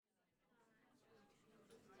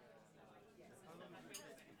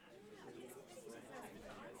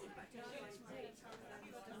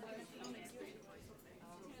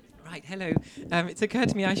Right, hello. It's occurred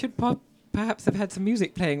to me I should perhaps have had some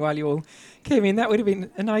music playing while you all came in. That would have been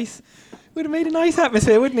would have made a nice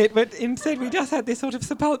atmosphere, wouldn't it? But instead we just had this sort of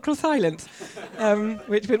sepulchral silence,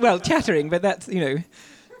 chattering, but that's,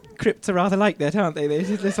 crypts are rather like that, aren't they?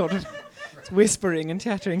 There's sort of whispering and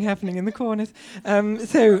chattering happening in the corners.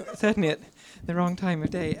 So certainly at the wrong time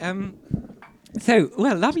of day.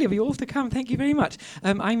 Lovely of you all to come. Thank you very much.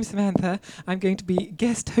 I'm Samantha. I'm going to be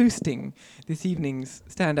guest hosting this evening's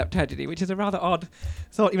stand-up tragedy, which is a rather odd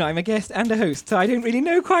sort. I'm a guest and a host, so I don't really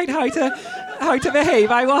know quite how to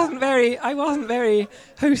behave. I wasn't very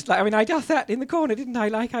host-like. I mean, I just sat in the corner, didn't I?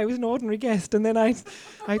 Like I was an ordinary guest, and then I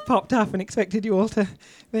popped up and expected you all to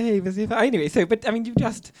behave as if. Anyway, you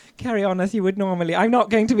just carry on as you would normally. I'm not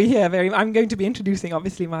going to be here I'm going to be introducing,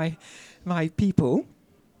 obviously, my people.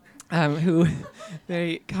 Who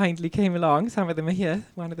very kindly came along. Some of them are here,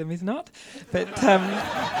 one of them is not. But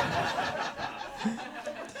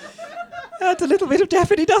that's a little bit of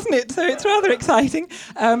jeopardy, doesn't it? So it's rather exciting.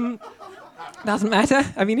 Doesn't matter.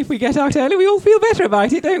 I mean, if we get out early, we all feel better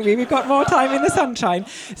about it, don't we? We've got more time in the sunshine.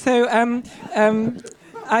 So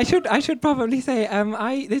I should probably say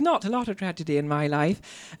there's not a lot of tragedy in my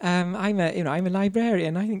life. I'm a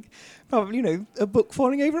librarian. I think probably a book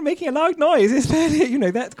falling over and making a loud noise is fairly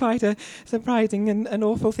that's quite a surprising and an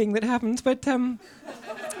awful thing that happens. But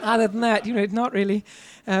other than that, it's not really.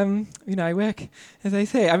 I work, as I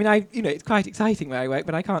say. I mean, it's quite exciting where I work,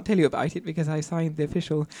 but I can't tell you about it because I signed the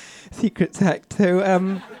official Secrets Act.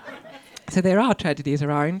 So. So there are tragedies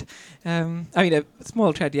around. A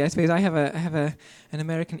small tragedy, I suppose. I have an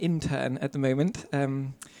American intern at the moment,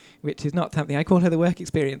 which is not something. I call her the work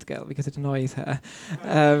experience girl because it annoys her.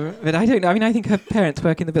 But I don't know. I mean, I think her parents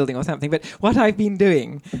work in the building or something. But what I've been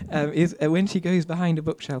doing is when she goes behind a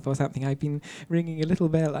bookshelf or something, I've been ringing a little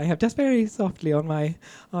bell. I have just very softly on my.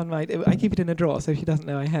 I keep it in a drawer so she doesn't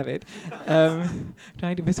know I have it.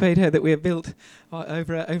 Trying to persuade her that we're built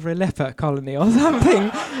over a leper colony or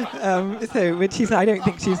something. I don't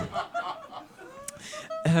think she's.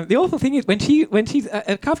 The awful thing is when she's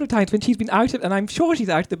a couple of times when she's been out of, and I'm sure she's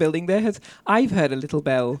out of the building. I've heard a little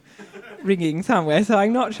bell ringing somewhere, so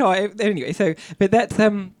I'm not sure. Anyway, so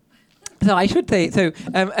I should say. So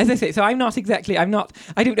as I say, so I'm not exactly. I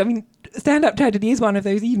mean, stand-up tragedy is one of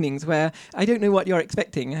those evenings where I don't know what you're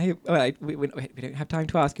expecting. We don't have time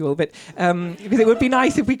to ask you all, but because it would be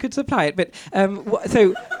nice if we could supply it. But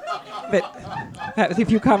but perhaps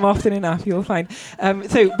if you come often enough, you'll find.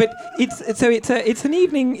 It's an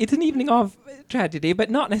evening of tragedy, but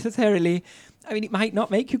not necessarily. I mean, it might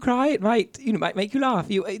not make you cry. It might make you laugh.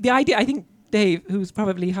 The idea, I think. Dave, who's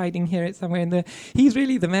probably hiding here somewhere he's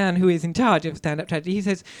really the man who is in charge of stand-up tragedy. He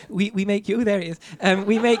says, we make you, there he is,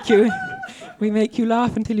 we make you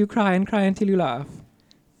laugh until you cry and cry until you laugh.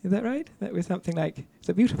 Is that right? That was something like, it's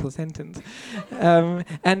a beautiful sentence.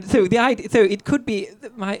 And so the idea, so it could be,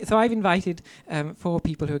 so I've invited 4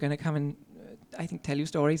 people who are going to come and I think tell you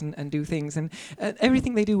stories and do things, and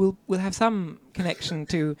everything they do will have some connection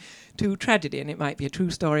to tragedy, and it might be a true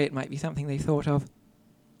story, it might be something they thought of.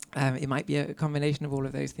 It might be a combination of all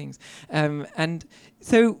of those things, and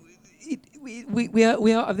so we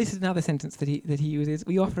are. This is another sentence that he uses.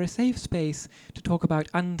 We offer a safe space to talk about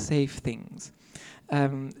unsafe things.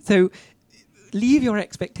 So leave your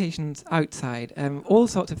expectations outside. All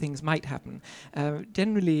sorts of things might happen.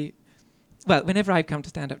 Generally, whenever I've come to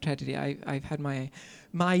stand-up tragedy, I've had my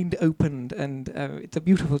mind opened, and it's a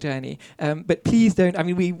beautiful journey. But please don't. I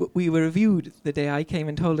mean, we were reviewed the day I came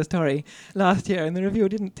and told a story last year, and the reviewer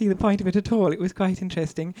didn't see the point of it at all. It was quite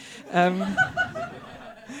interesting. She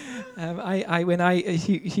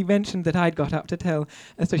mentioned that I'd got up to tell,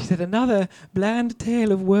 so she said, another bland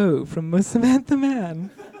tale of woe from Samantha Mann,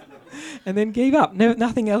 and then gave up.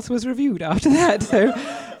 Nothing else was reviewed after that. So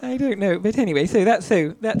I don't know. But anyway, that's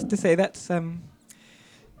to say that's.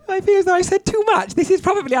 I feel as though I said too much.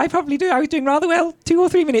 I was doing rather well 2 or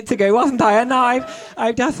 3 minutes ago, wasn't I? And now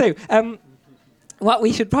I've just so. What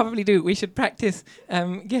we should probably do, we should practice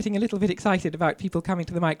getting a little bit excited about people coming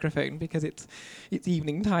to the microphone, because it's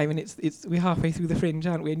evening time and we're halfway through the Fringe,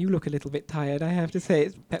 aren't we? And you look a little bit tired, I have to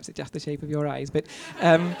say. Perhaps it's just the shape of your eyes, but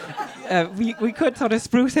we could sort of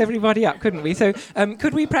spruce everybody up, couldn't we? So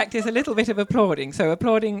could we practice a little bit of applauding? So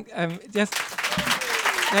applauding just.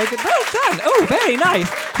 Well done. Oh, very nice.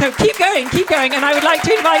 So keep going. And I would like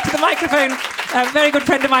to invite to the microphone a very good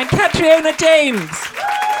friend of mine, Catriona James.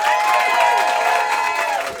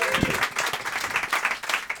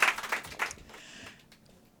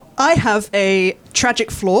 I have a tragic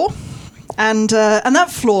flaw, and that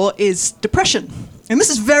flaw is depression. And this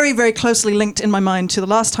is very, very closely linked in my mind to the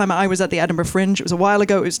last time I was at the Edinburgh Fringe. It was a while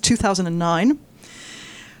ago. It was 2009.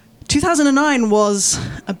 2009 was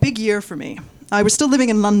a big year for me. I was still living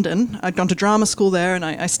in London. I'd gone to drama school there, and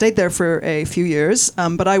I stayed there for a few years.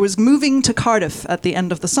 But I was moving to Cardiff at the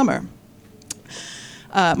end of the summer.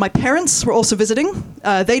 My parents were also visiting.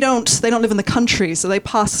 They don't live in the country, so they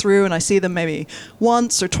pass through, and I see them maybe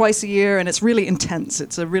once or twice a year, and it's really intense.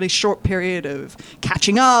 It's a really short period of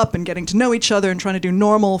catching up and getting to know each other and trying to do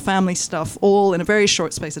normal family stuff, all in a very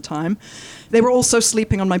short space of time. They were also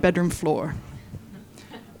sleeping on my bedroom floor.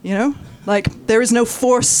 You know? Like, there is no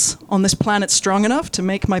force on this planet strong enough to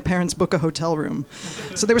make my parents book a hotel room.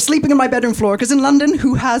 So they were sleeping on my bedroom floor, because in London,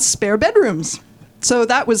 who has spare bedrooms? So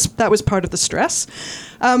that was part of the stress.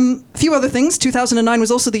 A few other things. 2009 was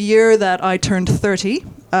also the year that I turned 30.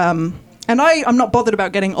 And I'm not bothered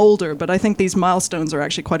about getting older, but I think these milestones are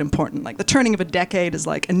actually quite important. Like, the turning of a decade is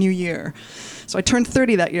like a new year. So I turned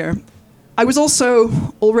 30 that year. I was also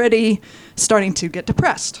already starting to get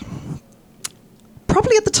depressed.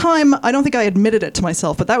 Probably at the time, I don't think I admitted it to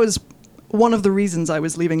myself, but that was one of the reasons I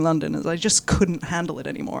was leaving London, is I just couldn't handle it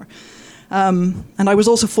anymore. And I was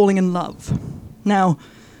also falling in love. Now,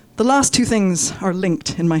 the last two things are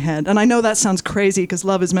linked in my head, and I know that sounds crazy because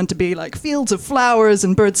love is meant to be like fields of flowers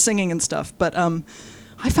and birds singing and stuff, but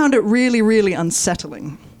I found it really, really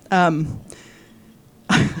unsettling.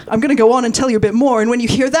 I'm going to go on and tell you a bit more, and when you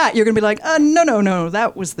hear that, you're going to be like, no,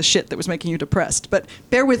 that was the shit that was making you depressed. But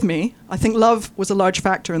bear with me. I think love was a large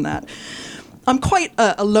factor in that. I'm quite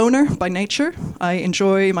a loner by nature. I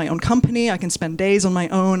enjoy my own company. I can spend days on my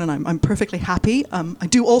own, and I'm perfectly happy. I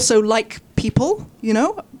do also like people, you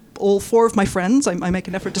know. All four of my friends, I make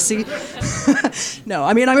an effort to see. No,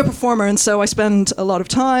 I mean, I'm a performer, and so I spend a lot of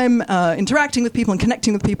time interacting with people and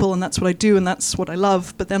connecting with people, and that's what I do, and that's what I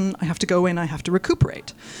love. But then I have to go in, I have to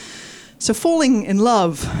recuperate. So falling in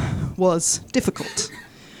love was difficult.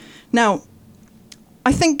 Now,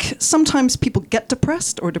 I think sometimes people get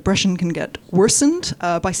depressed, or depression can get worsened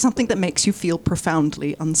by something that makes you feel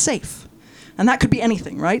profoundly unsafe. And that could be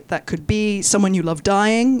anything, right? That could be someone you love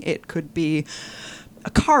dying. It could be a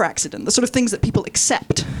car accident, the sort of things that people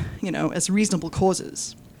accept, you know, as reasonable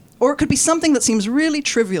causes. Or it could be something that seems really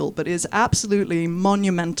trivial, but is absolutely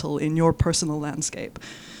monumental in your personal landscape.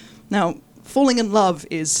 Now, falling in love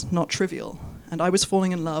is not trivial. And I was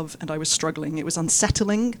falling in love, and I was struggling. It was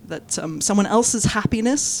unsettling that someone else's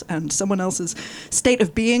happiness and someone else's state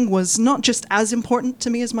of being was not just as important to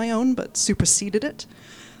me as my own, but superseded it.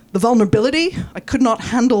 The vulnerability, I could not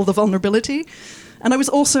handle the vulnerability. And I was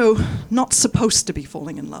also not supposed to be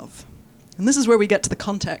falling in love. And this is where we get to the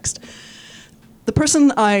context. The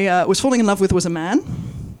person I was falling in love with was a man.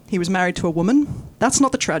 He was married to a woman. That's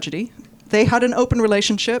not the tragedy. They had an open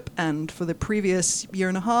relationship, and for the previous year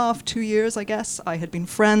and a half, 2 years, I guess, I had been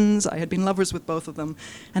friends, I had been lovers with both of them,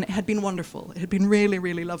 and it had been wonderful. It had been really,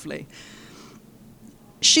 really lovely.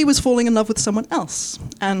 She was falling in love with someone else,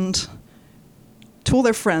 and to all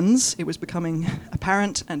their friends, it was becoming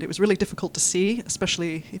apparent, and it was really difficult to see,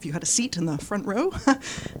 especially if you had a seat in the front row,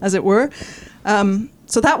 as it were.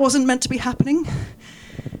 So that wasn't meant to be happening.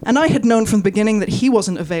 And I had known from the beginning that he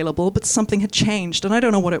wasn't available, but something had changed, and I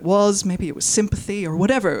don't know what it was. Maybe it was sympathy or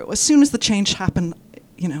whatever. As soon as the change happened,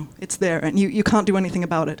 you know, it's there, and you can't do anything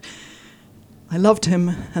about it. I loved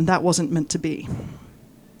him, and that wasn't meant to be.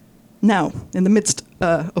 Now, in the midst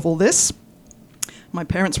of all this, my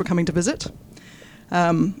parents were coming to visit.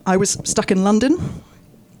 I was stuck in London.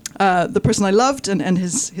 The person I loved and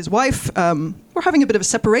his wife were having a bit of a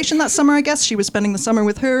separation that summer, I guess. She was spending the summer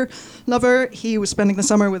with her lover. He was spending the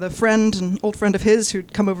summer with a friend, an old friend of his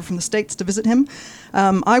who'd come over from the States to visit him.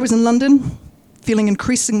 I was in London, feeling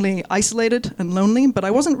increasingly isolated and lonely, but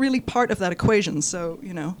I wasn't really part of that equation, so,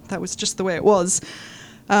 you know, that was just the way it was.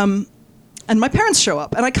 And my parents show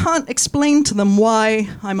up, and I can't explain to them why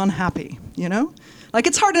I'm unhappy, you know? Like,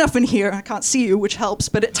 it's hard enough in here, I can't see you, which helps,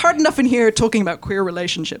 but it's hard enough in here talking about queer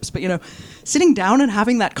relationships. But, you know, sitting down and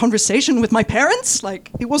having that conversation with my parents, like,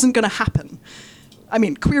 it wasn't going to happen. I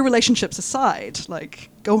mean, queer relationships aside, like,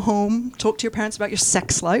 go home, talk to your parents about your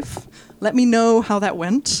sex life, let me know how that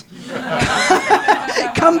went.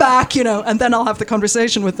 Come back, you know, and then I'll have the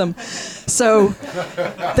conversation with them. So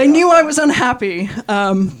they knew I was unhappy,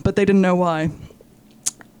 but they didn't know why.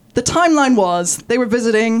 The timeline was, they were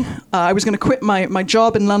visiting, I was going to quit my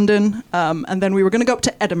job in London, and then we were going to go up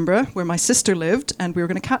to Edinburgh, where my sister lived, and we were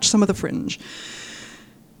going to catch some of the Fringe.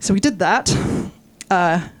 So we did that.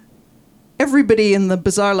 Everybody in the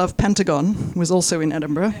Bizarre Love Pentagon was also in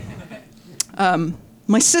Edinburgh.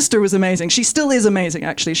 My sister was amazing. She still is amazing,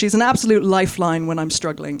 actually. She's an absolute lifeline when I'm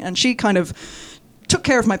struggling, and she kind of took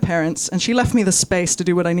care of my parents, and she left me the space to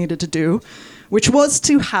do what I needed to do, which was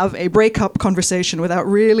to have a breakup conversation without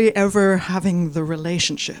really ever having the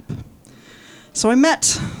relationship. So I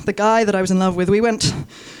met the guy that I was in love with. We went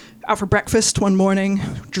out for breakfast one morning,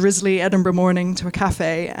 drizzly Edinburgh morning, to a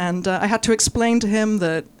cafe, and I had to explain to him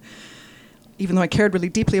that even though I cared really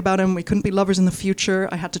deeply about him, we couldn't be lovers in the future.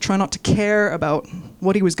 I had to try not to care about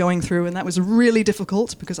what he was going through, and that was really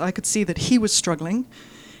difficult because I could see that he was struggling.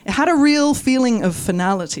 It had a real feeling of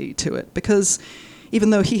finality to it, because even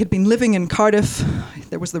though he had been living in Cardiff,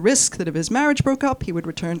 there was the risk that if his marriage broke up, he would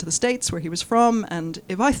return to the States where he was from, and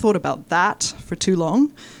if I thought about that for too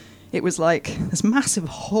long, it was like this massive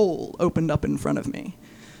hole opened up in front of me.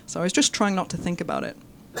 So I was just trying not to think about it.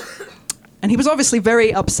 And he was obviously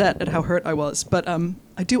very upset at how hurt I was, but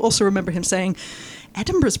I do also remember him saying,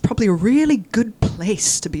 Edinburgh's probably a really good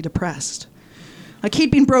place to be depressed. Like,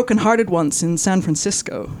 he'd been broken-hearted once in San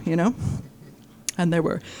Francisco, you know? And there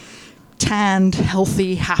were tanned,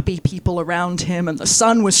 healthy, happy people around him, and the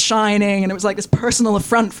sun was shining, and it was like this personal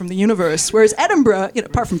affront from the universe. Whereas Edinburgh, you know,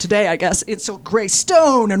 apart from today, I guess, it's all grey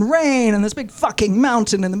stone and rain and this big fucking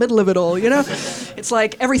mountain in the middle of it all, you know? It's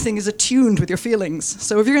like everything is attuned with your feelings.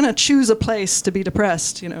 So if you're going to choose a place to be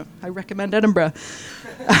depressed, you know, I recommend Edinburgh.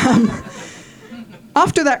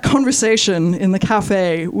 After that conversation in the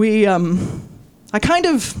cafe, I kind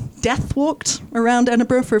of death walked around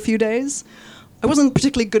Edinburgh for a few days. I wasn't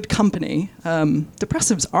particularly good company.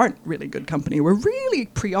 Depressives aren't really good company. We're really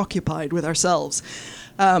preoccupied with ourselves.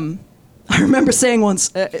 I remember saying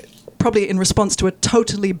once, probably in response to a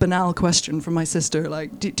totally banal question from my sister,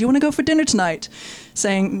 like, do you want to go for dinner tonight?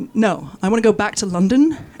 Saying, no, I want to go back to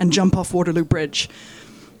London and jump off Waterloo Bridge.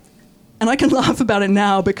 And I can laugh about it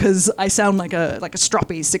now because I sound like a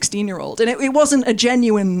stroppy 16-year-old. And it wasn't a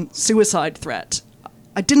genuine suicide threat.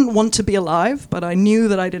 I didn't want to be alive, but I knew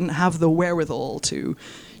that I didn't have the wherewithal to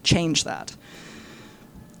change that.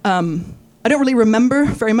 I don't really remember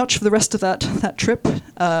very much for the rest of that trip.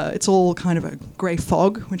 It's all kind of a grey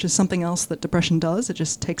fog, which is something else that depression does. It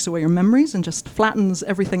just takes away your memories and just flattens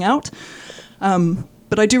everything out.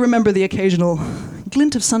 But I do remember the occasional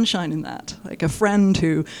glint of sunshine in that, like a friend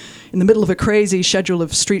who, in the middle of a crazy schedule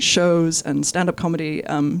of street shows and stand-up comedy,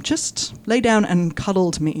 just lay down and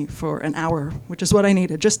cuddled me for an hour, which is what I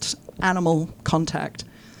needed, just animal contact.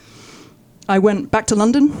 I went back to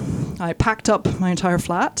London, I packed up my entire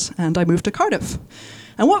flat, and I moved to Cardiff.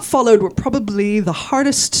 And what followed were probably the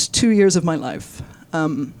hardest 2 years of my life.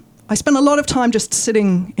 I spent a lot of time just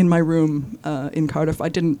sitting in my room in Cardiff. I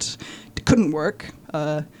couldn't work.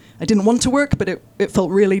 I didn't want to work, but it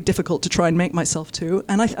felt really difficult to try and make myself to.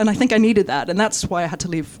 And I think I needed that, and that's why I had to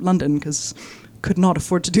leave London, because I could not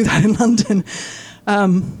afford to do that in London.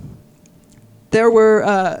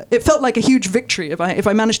 It felt like a huge victory if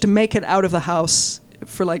I managed to make it out of the house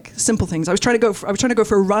for like simple things. I was trying to go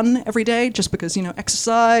for a run every day, just because, you know,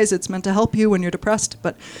 exercise, it's meant to help you when you're depressed,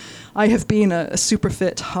 but I have been a super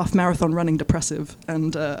fit half-marathon running depressive,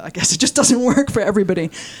 and I guess it just doesn't work for everybody.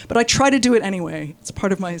 But I try to do it anyway. It's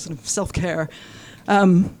part of my sort of self-care.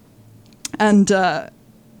 And there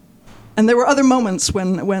were other moments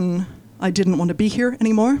when I didn't want to be here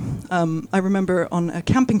anymore. I remember on a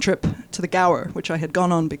camping trip to the Gower, which I had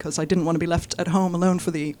gone on because I didn't want to be left at home alone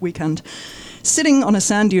for the weekend, sitting on a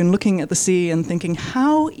sand dune looking at the sea and thinking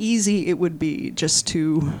how easy it would be just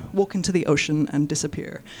to walk into the ocean and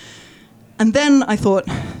disappear. And then I thought,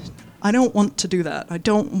 I don't want to do that. I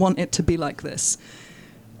don't want it to be like this.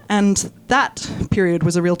 And that period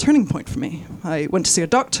was a real turning point for me. I went to see a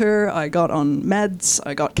doctor, I got on meds,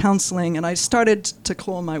 I got counseling, and I started to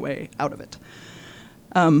claw my way out of it.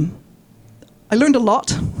 I learned a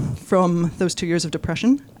lot from those 2 years of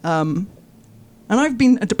depression. And I've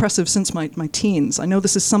been a depressive since my teens. I know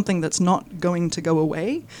this is something that's not going to go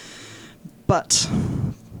away, but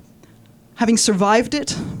having survived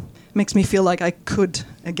it makes me feel like I could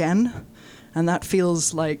again, and that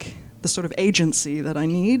feels like the sort of agency that I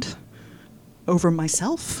need over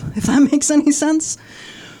myself, if that makes any sense.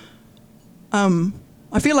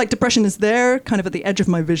 I feel like depression is there, kind of at the edge of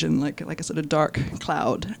my vision, like a sort of dark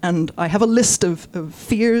cloud, and I have a list of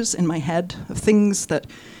fears in my head, of things that,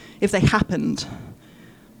 if they happened,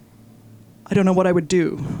 I don't know what I would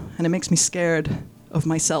do, and it makes me scared of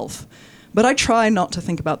myself. But I try not to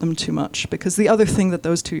think about them too much, because the other thing that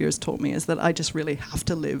those 2 years taught me is that I just really have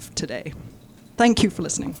to live today. Thank you for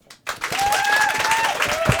listening.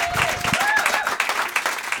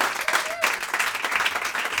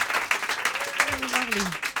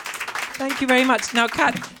 Thank you very much. Now,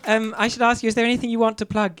 Kat, I should ask you, is there anything you want to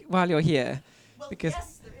plug while you're here? Well,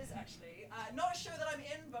 yes, there is actually. Not a show that I'm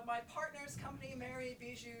in, but my partner's company, Mary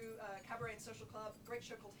Bijou cabaret and social club, great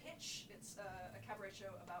show called Hitch. It's a cabaret show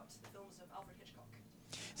about the films of Alfred Hitchcock.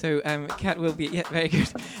 So Kat will be, very good.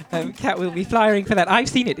 Kat will be flyering for that. I've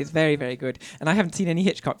seen it, it's very, very good. And I haven't seen any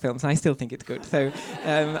Hitchcock films, and I still think it's good. So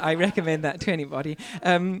I recommend that to anybody.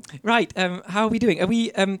 Right, how are we doing?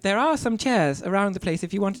 There are some chairs around the place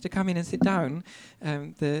if you wanted to come in and sit down.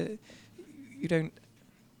 You don't,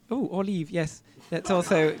 or leave, yes. That's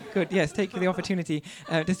also good, yes, take the opportunity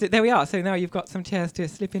to sit. There we are, so now you've got some chairs to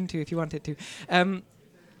slip into if you wanted to.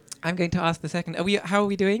 I'm going to ask the second, how are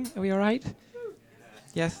we doing? Are we all right?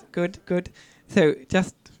 Yes, good. So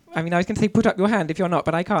just, I was going to say put up your hand if you're not,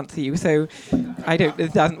 but I can't see you, so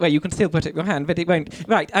it doesn't, well, you can still put up your hand, but it won't.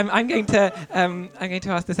 Right, I'm going to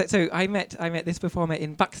ask this. So I met this performer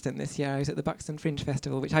in Buxton this year. I was at the Buxton Fringe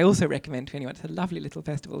Festival, which I also recommend to anyone. It's a lovely little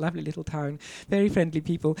festival, lovely little town, very friendly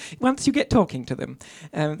people. Once you get talking to them,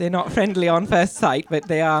 they're not friendly on first sight, but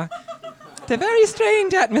they are. It's a very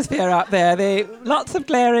strange atmosphere up there. They lots of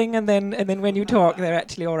glaring, and then when you talk, they're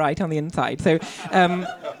actually all right on the inside. So,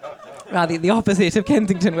 rather the opposite of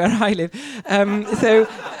Kensington, where I live.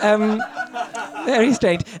 Very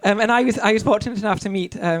strange. And I was fortunate enough to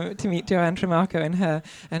meet Joanne Tremarco and her.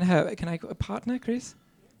 Can I go a partner, Chris?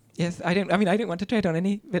 Yes, I don't want to tread on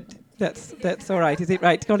any, but that's all right. Is it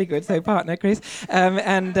right? Golly good. So partner, Chris,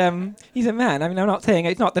 and he's a man. I'm not saying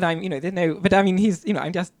it's not that I'm, there's no, but he's,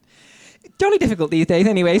 I'm just. Jolly difficult these days,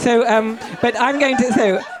 anyway. So, but I'm going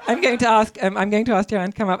to ask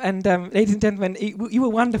Joanne to come up. And ladies and gentlemen, you were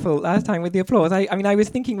wonderful last time with the applause. I was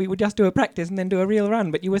thinking we would just do a practice and then do a real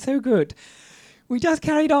run, but you were so good. We just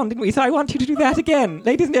carried on, didn't we? So I want you to do that again,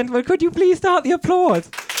 ladies and gentlemen. Could you please start the applause?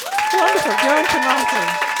 Wonderful, Joanne Tremarco.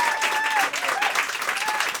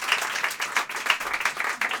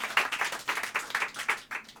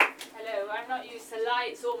 Hello, I'm not used to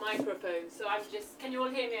lights or microphones, so I'm just. Can you all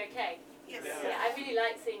hear me? Okay. Yes. Yeah, I really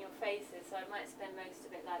like seeing your faces, so I might spend most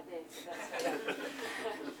of it like this.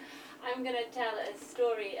 I'm going to tell a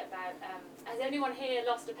story about. Has anyone here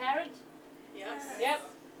lost a parent? Yes. Yep.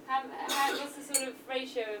 What's the sort of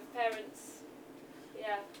ratio of parents?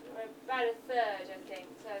 Yeah, we're about a third, I think.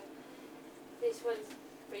 So this one's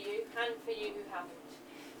for you, and for you who haven't.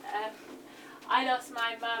 I lost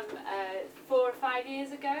my mum 4 or 5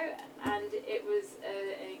 years ago, and it was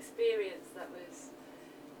an experience that was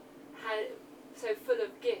so full of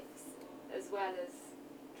gifts as well as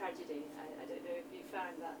tragedy. I don't know if you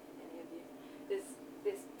found that, any of you.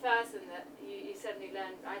 This person that I suddenly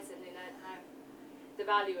learned how the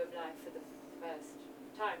value of life for the first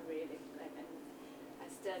time, really. And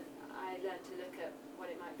I learned to look at what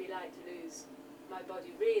it might be like to lose my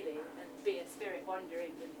body, really, and be a spirit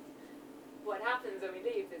wandering and what happens when we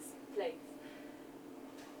leave this place.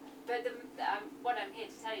 But what I'm here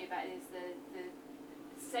to tell you about is the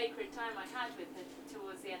sacred time I had with her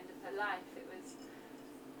towards the end of her life. It was,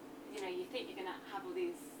 you think you're going to have all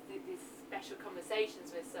these special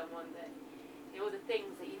conversations with someone that, all the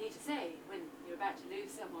things that you need to say when you're about to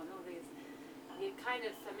lose someone, all these,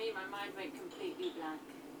 for me, my mind went completely blank.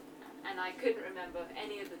 And I couldn't remember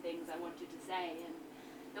any of the things I wanted to say. And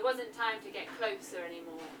there wasn't time to get closer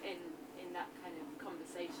anymore in that kind of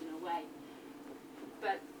conversational way.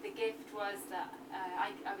 But the gift was that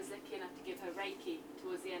I was lucky enough to give her Reiki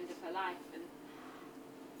towards the end of her life, and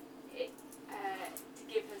to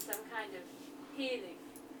give her some kind of healing.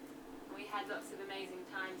 We had lots of amazing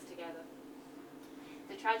times together.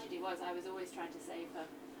 The tragedy was I was always trying to save her.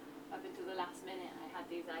 Up until the last minute, I had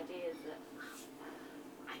these ideas that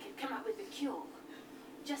I could come up with a cure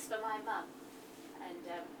just for my mum. And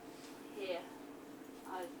here,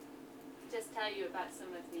 I'll just tell you about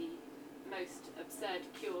some of the most absurd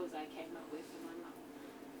cures I came up with for my mum.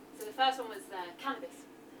 So the first one was cannabis.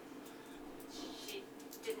 She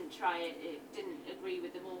didn't try it, it didn't agree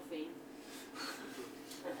with the morphine.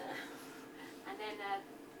 And then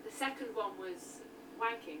the second one was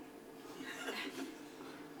wanking.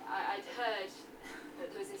 I'd heard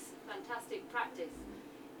that there was this fantastic practice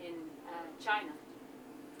in China,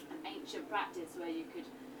 an ancient practice where you could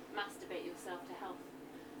masturbate yourself to health.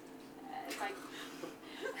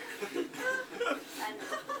 And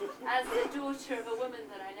as the daughter of a woman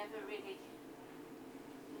that I never really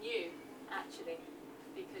knew, actually,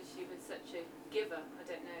 because she was such a giver, I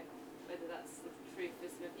don't know whether that's the truth for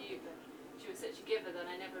some of you, but she was such a giver that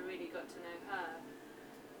I never really got to know her.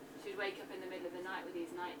 She'd wake up in the middle of the night with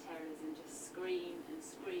these night terrors and just scream, and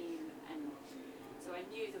so I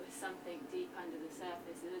knew there was something deep under the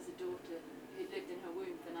surface. There was a daughter who lived in her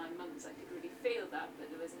womb for 9 months. I could really feel that,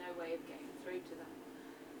 but there was no way of getting through to that.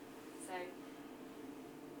 So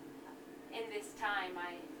in this time,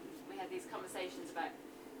 we had these conversations about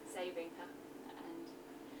saving her, and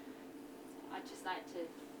I'd just like to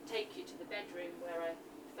take you to the bedroom where I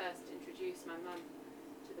first introduced my mum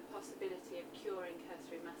to the possibility of curing her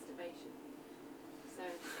through masturbation. So,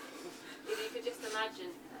 if you could just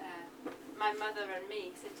imagine my mother and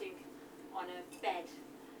me sitting on a bed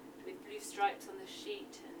with blue stripes on the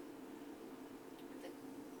sheet, and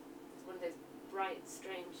it's one of those bright,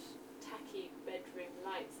 strange, tacky bedroom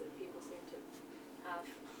lights that people seem to have.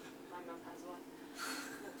 My mum has one.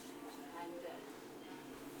 And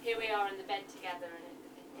here we are in the bed together, and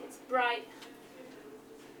it's bright.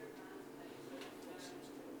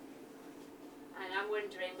 And I'm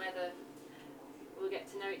wondering whether we'll get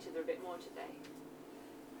to know each other a bit more today.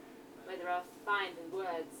 Whether I'll find the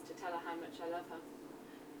words to tell her how much I love her.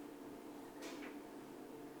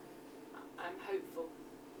 I'm hopeful.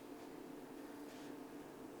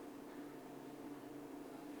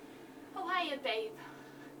 Oh, hiya, babe.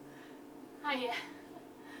 Hiya.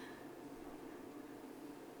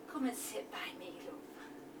 Come and sit by me, love.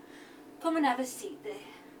 Come and have a seat there.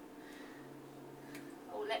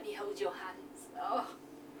 Oh, let me hold your hands. Oh.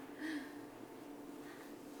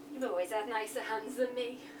 You've always had nicer hands than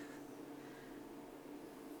me.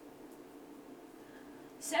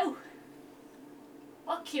 So,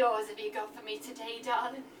 what cures have you got for me today,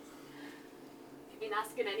 darling? You've been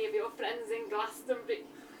asking any of your friends in Glastonbury.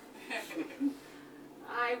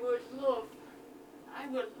 I would love.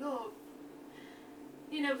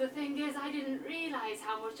 You know, the thing is, I didn't realise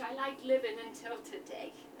how much I liked living until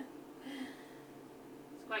today.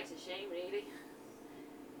 It's quite a shame, really.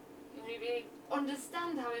 You only really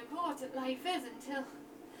understand how important life is until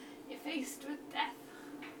you're faced with death.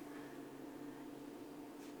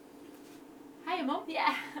 Hiya, Mum.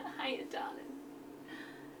 Yeah. Hiya, darling.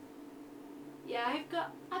 Yeah, I've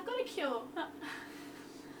got a cure.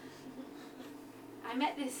 I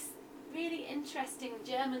met this really interesting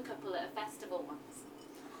German couple at a festival once,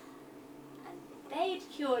 and they'd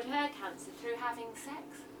cured her cancer through having sex.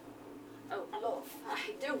 Oh, love,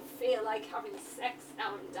 I don't feel like having sex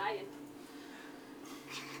now I'm dying.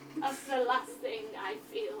 That's the last thing I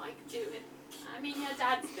feel like doing. I mean, your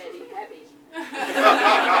dad's very heavy.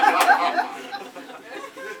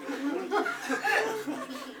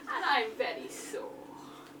 And I'm very sore.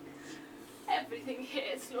 Everything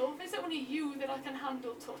hurts, love. It's only you that I can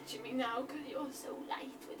handle touching me now, because you're so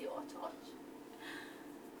light with your touch.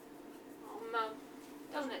 Oh, Mum,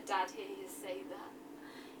 don't let Dad hear you say that.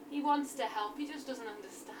 He wants to help, he just doesn't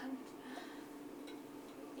understand.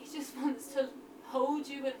 He just wants to hold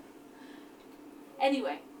you and...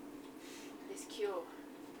 Anyway, this cure.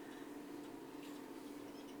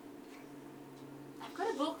 I've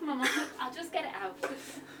got a book, Mum. I'll just get it out.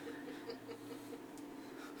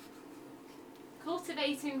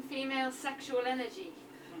 Cultivating Female Sexual Energy.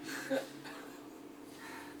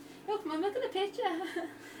 Look, Mum, look at the picture.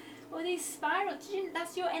 All these spirals.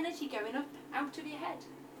 That's your energy going up out of your head.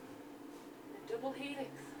 A double helix.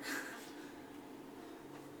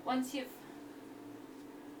 Once you've...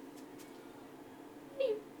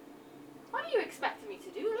 What are you expecting me to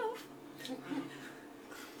do, love?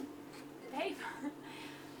 Babe.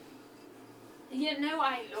 You know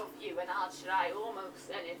I love you, and I'll try almost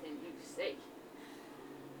anything you say.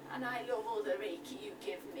 And I love all the Reiki you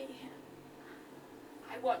give me.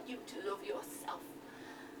 I want you to love yourself.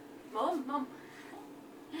 Mum.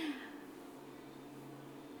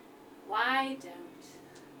 Why don't...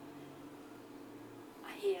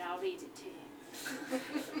 Here, I'll read it to you.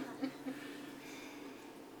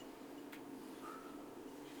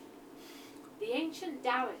 The ancient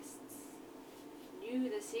Taoists knew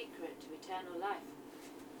the secret to eternal life.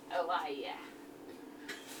 Oh, yeah.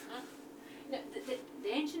 Huh? No, the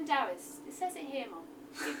ancient Taoists, it says it here, Mum.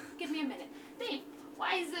 Give me a minute. Babe,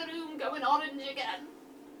 why is the room going orange again?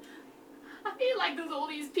 I feel like there's all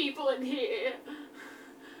these people in here.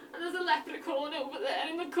 And there's a leprechaun over there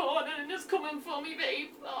in the corner and it's coming for me, babe.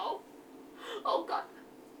 Oh God.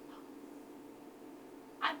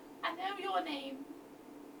 I know your name.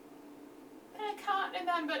 But I can't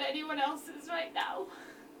remember anyone else's right now.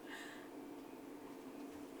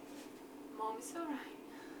 Mom, it's alright.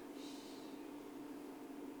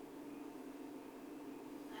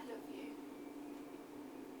 I love you.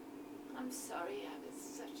 I'm sorry I was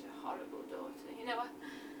such a horrible daughter. You know,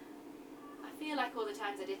 I feel like all the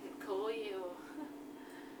times I didn't call you,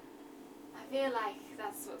 I feel like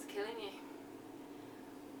that's what's killing you.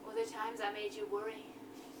 All the times I made you worry.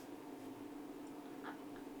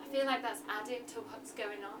 I feel like that's adding to what's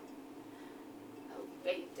going on. Oh,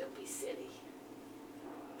 babe, don't be silly.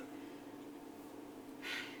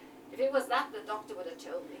 If it was that, the doctor would have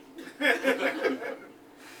told me.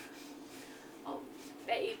 Oh,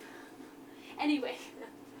 babe. Anyway,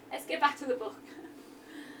 let's get back to the book.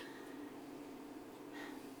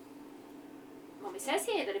 Mummy says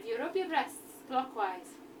here that if you rub your breasts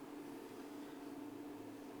clockwise,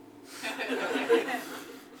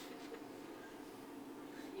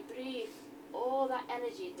 you breathe all that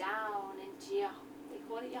energy down into your, they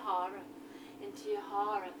call it your hara, into your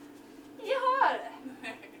hara. Your hara?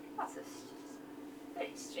 That's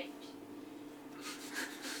very strange.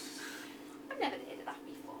 I've never heard of that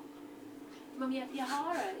before. Mum, your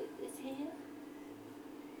hara is here.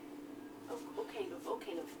 Oh, okay, love,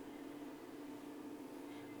 okay, love.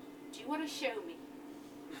 Do you want to show me?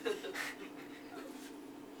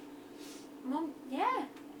 Mum, yeah,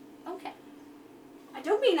 okay. I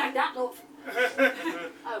don't mean like that, love.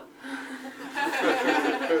 Oh.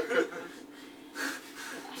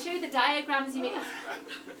 I'll show you the diagrams you mean.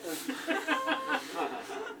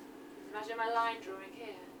 Imagine my line drawing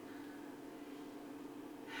here.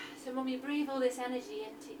 So, Mum, you breathe all this energy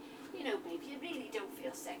into, you know, babe, you really don't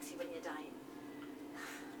feel sexy when you're dying.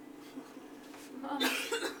 Mum,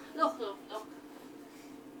 look, look, look.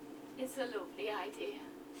 It's a lovely idea.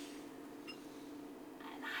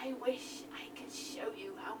 And I wish I could show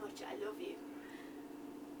you how much I love you.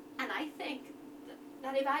 And I think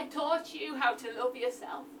that if I taught you how to love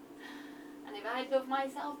yourself, and if I'd love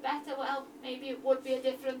myself better, well, maybe it would be a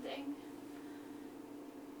different thing.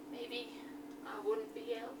 Maybe I wouldn't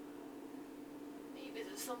be ill. Maybe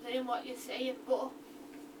there's something in what you're saying, but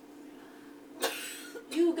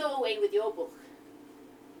you go away with your book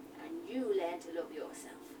and you learn to love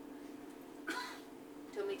yourself.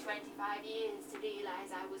 It took me 25 years to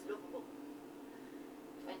realise I was lovable.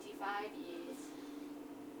 25 years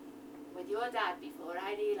with your dad before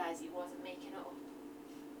I realised he wasn't making it up.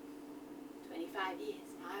 25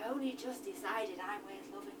 years. I only just decided I'm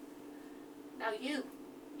worth loving. Now you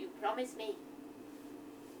promise me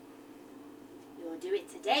you'll do it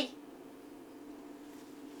today.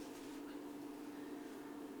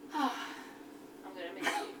 I'm going to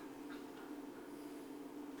miss you.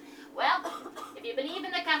 Well, if you believe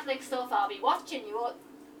in the Catholic stuff, I'll be watching you all.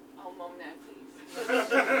 Oh, Mum, no, please.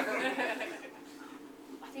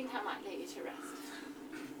 I think I might lay you to rest.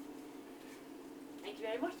 Thank you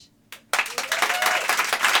very much.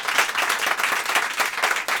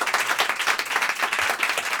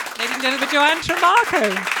 Ladies and gentlemen, Joanne Tremarco.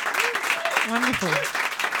 Wonderful.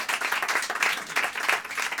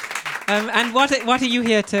 And what are you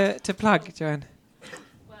here to plug, Joanne?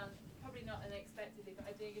 Well, probably not unexpectedly, but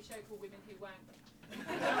I'm doing a show called Women Who Wank.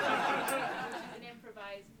 An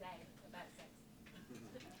improvised play about sex.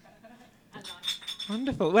 And life.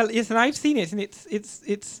 Wonderful. Well, yes, and I've seen it, and it's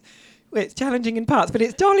challenging in parts, but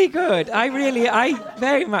it's jolly good. I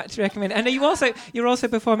very much recommend. And you're also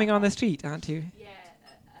performing on the street, aren't you? Yeah,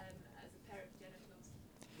 as a pair of genitals.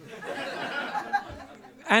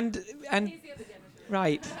 And He's the other genital.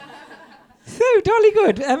 right. So jolly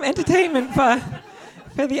good. Entertainment for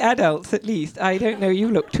the adults at least. I don't know. You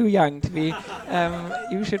look too young to be.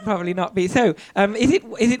 You should probably not be. So, is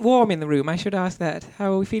it warm in the room? I should ask that.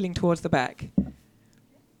 How are we feeling towards the back?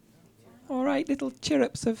 All right, little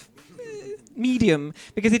chirrups of medium,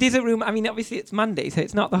 because it is a room. I mean, obviously it's Monday, so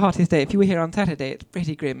it's not the hottest day. If you were here on Saturday, it's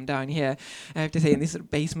pretty grim down here, I have to say, in this sort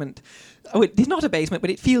of basement. Oh, it is not a basement, but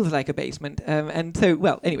it feels like a basement. And so,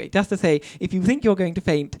 well, anyway, just to say, if you think you're going to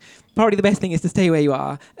faint, probably the best thing is to stay where you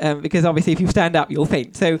are, because obviously if you stand up, you'll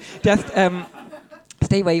faint. So just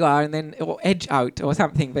stay where you are, and then or edge out or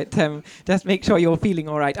something. But just make sure you're feeling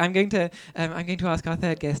all right. I'm going to ask our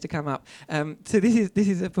third guest to come up. So this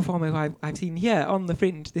is a performer who I've seen here on the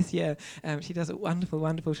Fringe this year. She does a wonderful,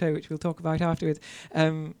 wonderful show, which we'll talk about afterwards.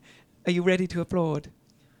 Are you ready to applaud?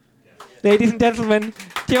 Yes. Ladies and gentlemen,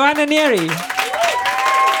 Joanna Neri.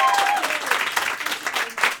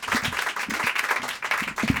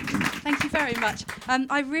 Thank you very much.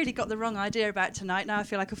 I really got the wrong idea about tonight. Now I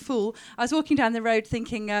feel like a fool. I was walking down the road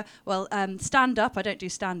thinking, stand-up. I don't do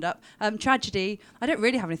stand-up. Tragedy. I don't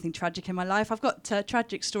really have anything tragic in my life. I've got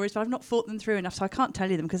tragic stories, but I've not thought them through enough, so I can't tell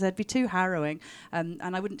you them because they'd be too harrowing, and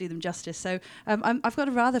I wouldn't do them justice. So I've got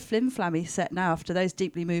a rather flim-flammy set now after those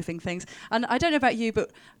deeply moving things. And I don't know about you,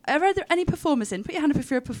 but are there any performers in? Put your hand up if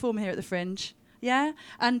you're a performer here at the Fringe. Yeah?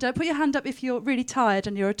 And put your hand up if you're really tired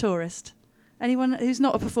and you're a tourist. Anyone who's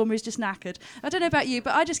not a performer who's just knackered? I don't know about you,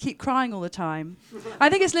 but I just keep crying all the time. I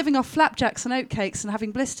think it's living off flapjacks and oatcakes and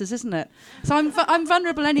having blisters, isn't it? So I'm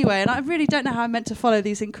vulnerable anyway, and I really don't know how I'm meant to follow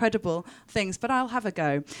these incredible things, but I'll have a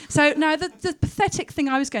go. So now the pathetic thing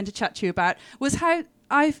I was going to chat to you about was how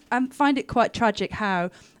I find it quite tragic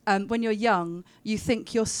how when you're young, you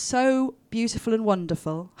think you're so beautiful and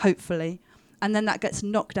wonderful, hopefully, and then that gets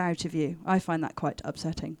knocked out of you. I find that quite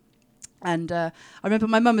upsetting. And I remember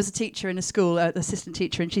my mum was a teacher in a school, assistant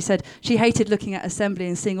teacher, and she said she hated looking at assembly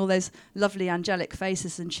and seeing all those lovely angelic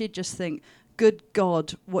faces, and she'd just think, good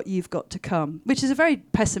God, what you've got to come, which is a very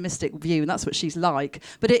pessimistic view, and that's what she's like.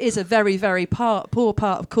 But it is a very, very poor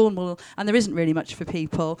part of Cornwall, and there isn't really much for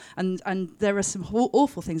people, and there are some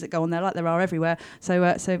awful things that go on there, like there are everywhere.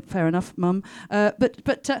 So fair enough, Mum.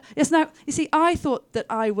 But yes, now you see, I thought that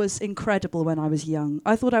I was incredible when I was young.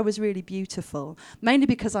 I thought I was really beautiful, mainly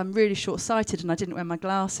because I'm really short-sighted and I didn't wear my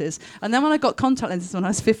glasses. And then when I got contact lenses when I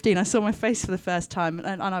was 15, I saw my face for the first time,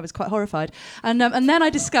 and I was quite horrified. And then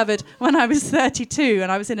I discovered when I was 32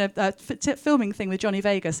 and I was in a filming thing with Johnny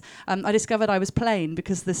Vegas, I discovered I was plain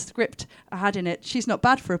because the script I had in it, she's not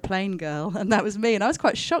bad for a plain girl, and that was me, and I was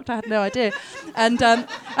quite shocked. I had no idea. And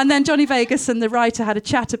then Johnny Vegas and the writer had a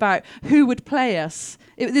chat about who would play us.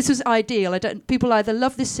 This was ideal. People either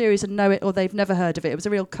love this series and know it, or they've never heard of it. It was a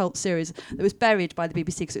real cult series that was buried by the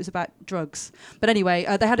BBC because it was about drugs. But anyway,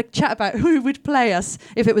 they had a chat about who would play us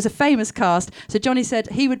if it was a famous cast. So Johnny said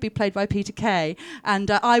he would be played by Peter Kay,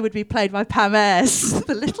 and I would be played by Pam Ayres.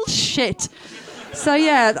 The little shit. So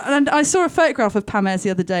yeah, and I saw a photograph of Pam Ayres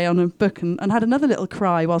the other day on a book and had another little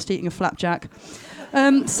cry whilst eating a flapjack.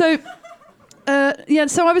 So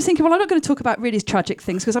I was thinking, well, I'm not going to talk about really tragic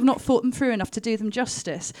things because I've not thought them through enough to do them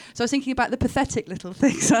justice. So I was thinking about the pathetic little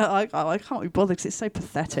things. I can't be bothered because it's so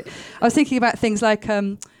pathetic. I was thinking about things like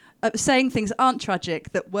saying things that aren't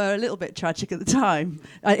tragic that were a little bit tragic at the time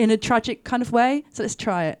in a tragic kind of way. So let's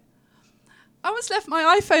try it. I once left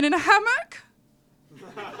my iPhone in a hammock.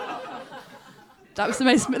 That was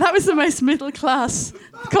the most middle class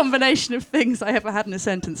combination of things I ever had in a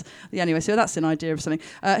sentence. Yeah, anyway, so that's an idea of something.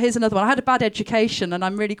 Here's another one. I had a bad education and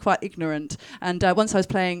I'm really quite ignorant. And once I was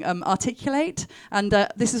playing Articulate, and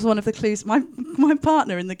this is one of the clues. My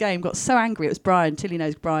partner in the game got so angry. It was Brian. Tilly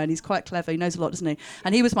knows Brian. He's quite clever. He knows a lot, doesn't he?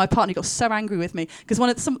 And he was my partner. He got so angry with me because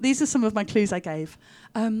these are some of my clues I gave.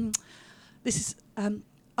 This is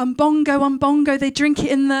umbongo. They drink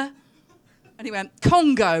it in the. And he went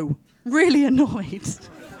Congo. Really annoyed.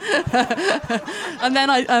 and then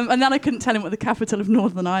I couldn't tell him what the capital of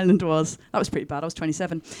Northern Ireland was. That was pretty bad. I was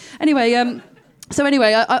 27. Anyway,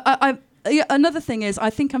 another thing is I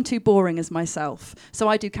think I'm too boring as myself. So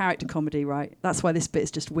I do character comedy, right? That's why this bit is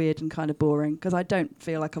just weird and kind of boring because I don't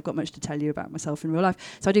feel like I've got much to tell you about myself in real life.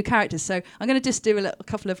 So I do characters. So I'm going to just do a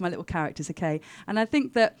couple of my little characters, okay? And I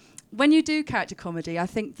think that when you do character comedy, I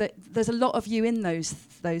think that there's a lot of you in those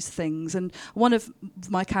things. And one of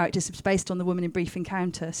my characters is based on the woman in Brief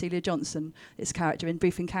Encounter, Celia Johnson, its character in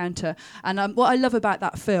Brief Encounter. And what I love about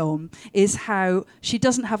that film is how she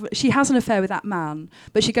has an affair with that man,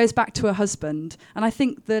 but she goes back to her husband. And I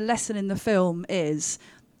think the lesson in the film is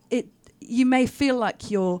you may feel like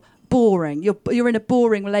you're boring. You're in a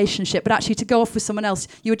boring relationship, but actually to go off with someone else,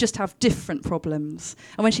 you would just have different problems.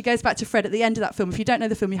 And when she goes back to Fred at the end of that film, if you don't know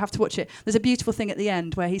the film, you have to watch it. There's a beautiful thing at the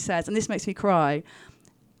end where he says, and this makes me cry,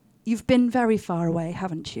 "You've been very far away,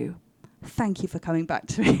 haven't you? Thank you for coming back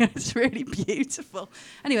to me." It's really beautiful.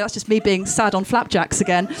 Anyway, that's just me being sad on flapjacks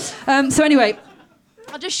again. So anyway,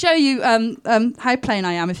 I'll just show you how plain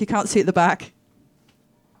I am if you can't see at the back.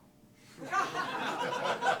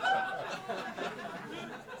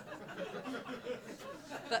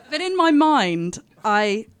 But in my mind,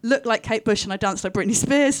 I look like Kate Bush and I dance like Britney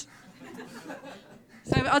Spears.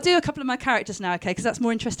 So I'll do a couple of my characters now, okay, because that's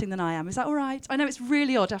more interesting than I am. Is that all right? I know it's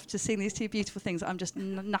really odd after seeing these two beautiful things that I'm just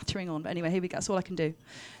nattering on. But anyway, here we go. That's all I can do.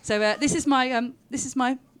 So this is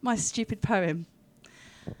my stupid poem.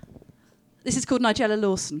 This is called Nigella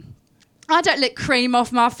Lawson. I don't lick cream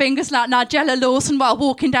off my fingers like Nigella Lawson while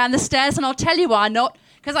walking down the stairs, and I'll tell you why not.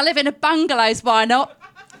 Because I live in a bungalow, why not?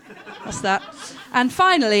 What's that? And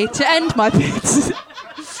finally, to end my bit,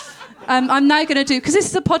 I'm now going to do, because this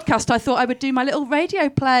is a podcast, I thought I would do my little radio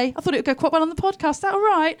play. I thought it would go quite well on the podcast. Is that all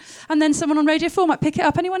right? And then someone on Radio 4 might pick it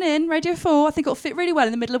up. Anyone in Radio 4? I think it'll fit really well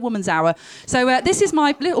in the middle of Woman's Hour. So this is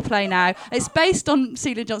my little play now. It's based on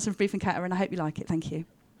Celia Johnson's Brief Encounter, and I hope you like it. Thank you.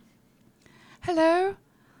 Hello.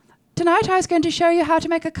 Tonight I was going to show you how to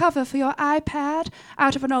make a cover for your iPad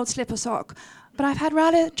out of an old slipper sock. But I've had a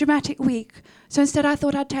rather dramatic week, so instead I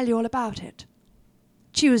thought I'd tell you all about it.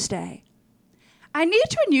 Tuesday. I need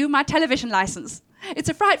to renew my television licence. It's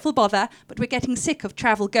a frightful bother, but we're getting sick of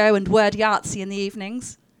Travel Go and Wordy Artsy in the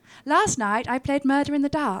evenings. Last night I played Murder in the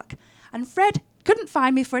Dark, and Fred couldn't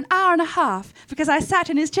find me for an hour and a half because I sat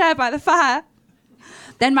in his chair by the fire.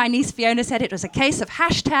 Then my niece Fiona said it was a case of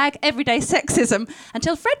hashtag everyday sexism,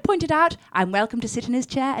 until Fred pointed out I'm welcome to sit in his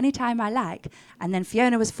chair any time I like. And then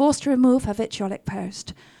Fiona was forced to remove her vitriolic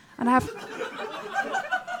post. And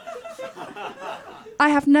I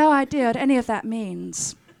have no idea what any of that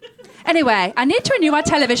means. Anyway, I need to renew my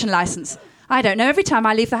television licence. I don't know, every time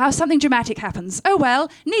I leave the house something dramatic happens. Oh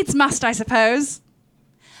well, needs must, I suppose.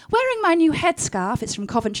 Wearing my new headscarf, it's from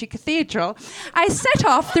Coventry Cathedral, I set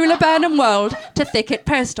off through Laburnum Wold to Thicket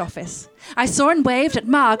Post Office. I saw and waved at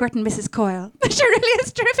Margaret and Mrs. Coyle. She really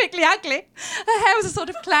is terrifically ugly. Her hair was a sort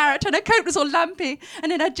of claret and her coat was all lumpy,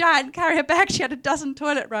 and in her giant carrier bag she had a dozen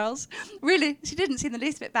toilet rolls. Really, she didn't seem the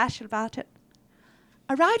least bit bashful about it.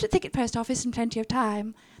 Arrived at Thicket Post Office in plenty of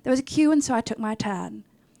time. There was a queue, and so I took my turn.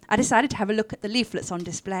 I decided to have a look at the leaflets on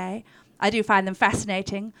display. I do find them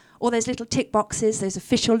fascinating. All those little tick boxes, those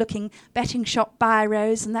official-looking betting shop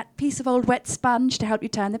biros, and that piece of old wet sponge to help you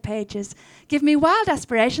turn the pages give me wild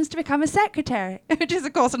aspirations to become a secretary, which is,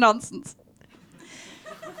 of course, nonsense.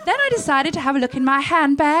 Then I decided to have a look in my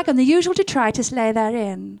handbag, and the usual detritus lay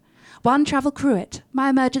therein. One travel cruet, my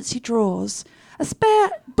emergency drawers, a spare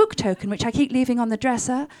book token which I keep leaving on the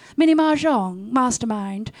dresser, mini mahjong,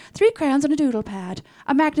 mastermind, 3 crayons on a doodle pad,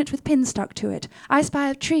 a magnet with pins stuck to it, I spy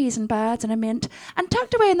of trees and birds and a mint, and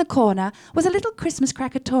tucked away in the corner was a little Christmas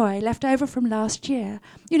cracker toy left over from last year.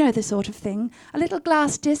 You know the sort of thing, a little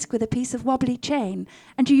glass disc with a piece of wobbly chain,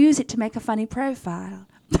 and you use it to make a funny profile.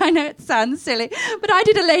 I know it sounds silly, but I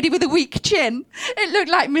did a lady with a weak chin. It looked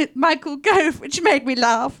like Michael Gove, which made me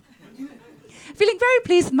laugh. Feeling very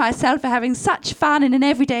pleased with myself for having such fun in an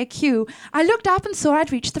everyday queue, I looked up and saw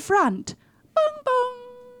I'd reached the front. Bong,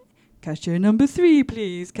 bong. Cashier number 3,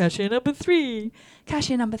 please. Cashier number 3.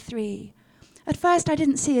 Cashier number 3. At first I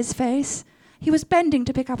didn't see his face. He was bending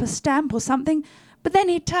to pick up a stamp or something, but then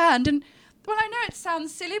he turned and, well, I know it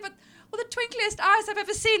sounds silly, but the twinkliest eyes I've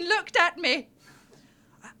ever seen looked at me.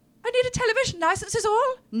 I need a television licence is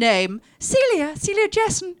all. Name, Celia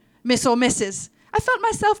Jesson. Miss or Mrs. I felt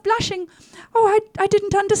myself blushing. Oh, I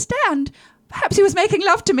didn't understand. Perhaps he was making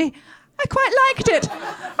love to me. I quite liked it.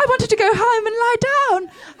 I wanted to go home and lie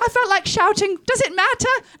down. I felt like shouting, does it matter?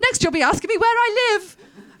 Next you'll be asking me where I live.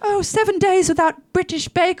 Oh, 7 days without British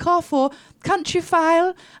Bake Off or Country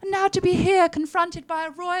File, and now to be here confronted by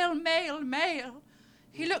a Royal Mail.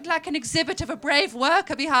 He looked like an exhibit of a brave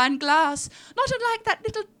worker behind glass, not unlike that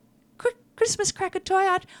little Christmas cracker toy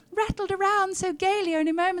I'd rattled around so gaily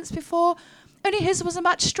only moments before. Only his was a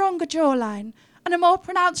much stronger jawline and a more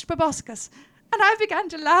pronounced proboscis. And I began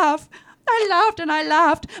to laugh. I laughed and I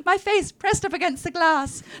laughed, my face pressed up against the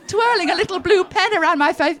glass, twirling a little blue pen around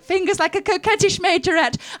my fingers like a coquettish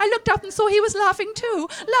majorette. I looked up and saw he was laughing too,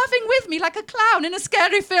 laughing with me like a clown in a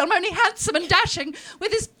scary film, only handsome and dashing,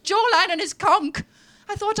 with his jawline and his conch.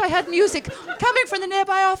 I thought I heard music coming from the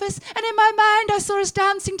nearby office, and in my mind I saw us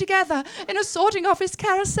dancing together in a sorting office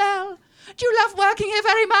carousel. Do you love working here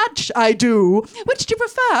very much? I do. Which do you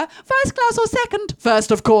prefer, first class or second? First,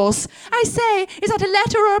 of course. I say, is that a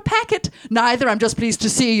letter or a packet? Neither, I'm just pleased to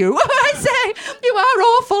see you. I say, you are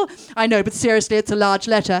awful. I know, but seriously, it's a large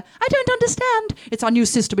letter. I don't understand. It's our new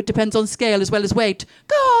system. It depends on scale as well as weight.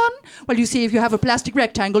 Go on. Well, you see, if you have a plastic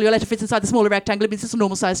rectangle, your letter fits inside the smaller rectangle. It means it's a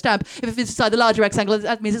normal size stamp. If it fits inside the larger rectangle,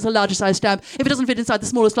 that means it's a larger size stamp. If it doesn't fit inside the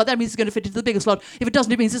smaller slot, that means it's going to fit into the bigger slot. If it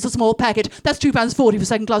doesn't, it means it's a small packet. That's £2.40 for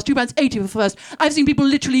second class, £2.80 for first. I've seen people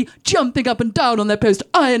literally jumping up and down on their post,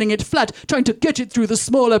 ironing it flat, trying to get it through the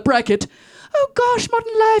smaller bracket. Oh gosh,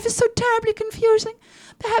 modern life is so terribly confusing.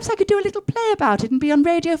 Perhaps I could do a little play about it and be on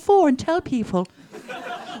Radio 4 and tell people.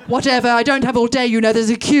 Whatever, I don't have all day, you know, there's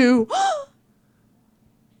a queue.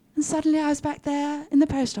 And suddenly I was back there in the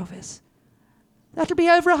post office. That'll be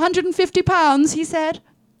over £150, he said.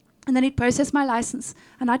 And then he'd process my licence,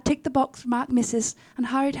 and I'd tick the box marked Mrs. and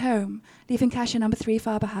hurried home, leaving cashier number 3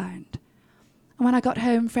 far behind. And when I got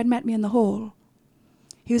home, Fred met me in the hall.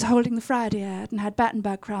 He was holding the Friday ad and had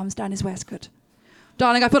Battenberg crumbs down his waistcoat.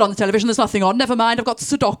 Darling, I put on the television, there's nothing on. Never mind, I've got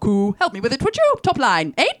Sudoku. Help me with it, would you? Top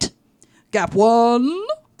line, 8. Gap 1,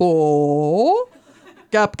 4.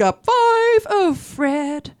 Gap 5. Oh,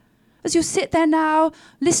 Fred. As you sit there now,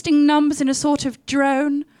 listing numbers in a sort of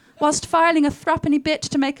drone, whilst filing a threepenny bit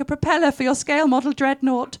to make a propeller for your scale model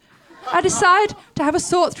dreadnought, I decide to have a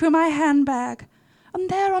sort through my handbag. And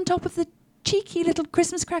there on top of the cheeky little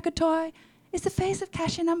Christmas cracker toy is the face of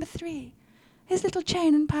cashier number 3, his little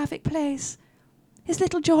chain in perfect place, his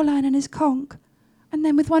little jawline and his conch. And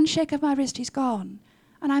then with one shake of my wrist, he's gone.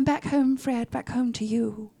 And I'm back home, Fred, back home to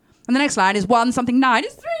you. And the next line is 1 something 9.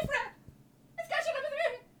 It's 3, Fred! It's cashier number 3!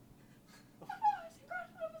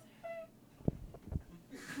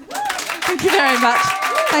 Thank you very much.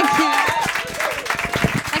 Thank you.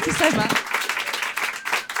 Thank you so much.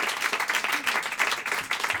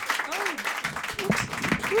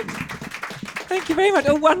 Thank you very much.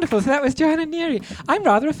 Oh, wonderful. So that was Joanna Neary. I'm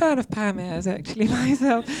rather a fan of Pam Ayres, actually,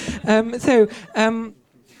 myself.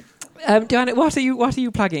 Joanna, what are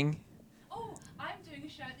you plugging?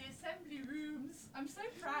 Assembly Rooms. I'm so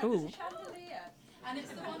proud. Ooh. There's a chandelier. And it's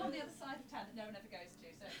the one on the other side of town that no one ever goes to.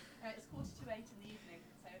 So it's 7:45 in the evening.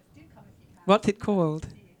 So do come if you can. What's it called?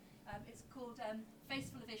 It's called Face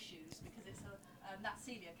Full of Issues, because it's that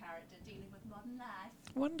Celia character dealing with modern life.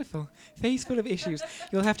 Wonderful. Face full of issues.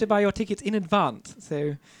 You'll have to buy your tickets in advance.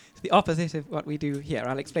 So it's the opposite of what we do here.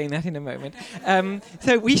 I'll explain that in a moment.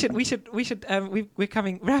 So we're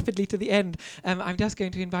coming rapidly to the end. I'm just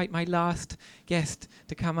going to invite my last guest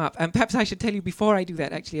to come up. Perhaps I should tell you before I do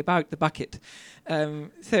that actually about the bucket.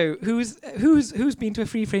 So who's been to a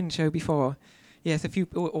Free Fringe show before? Yes, a few,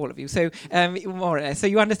 all of you. So more or less. So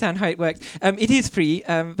you understand how it works. It is free,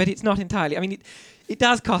 but it's not entirely. I mean, it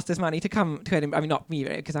does cost us money to come to Edinburgh. I mean, not me,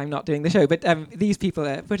 because I'm not doing the show, but these people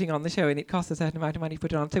are putting on the show, and it costs a certain amount of money to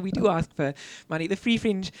put it on. So we do ask for money. The Free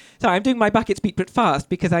Fringe. Sorry, I'm doing my bucket speak, but fast,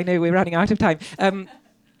 because I know we're running out of time.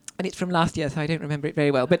 And it's from last year, so I don't remember it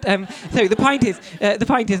very well. But so the point is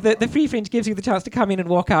that the Free Fringe gives you the chance to come in and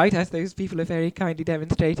walk out, as those people have very kindly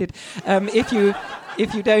demonstrated.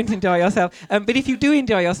 If you don't enjoy yourself, but if you do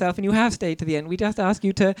enjoy yourself and you have stayed to the end, we just ask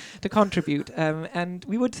you to contribute. And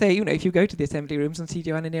we would say, if you go to the Assembly Rooms and see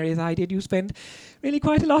Joanna Neri as I did, you spend really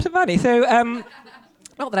quite a lot of money. So.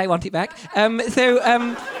 Not that I want it back.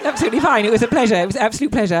 Absolutely fine. It was a pleasure. It was an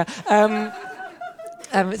absolute pleasure.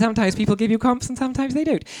 Sometimes people give you comps and sometimes they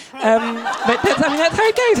don't. But that's how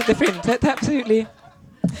it goes at the Fringe. That's absolutely...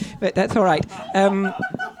 But that's all right.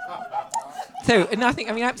 So, nothing...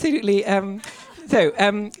 I mean, absolutely...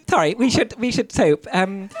 sorry, we should soap.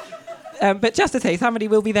 But just to say, somebody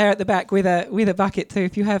will be there at the back with a bucket. So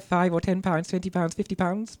if you have £5 or £10, £20,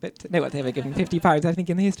 £50, but no one's ever given £50, I think,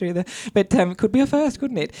 in the history of the. But could be a first,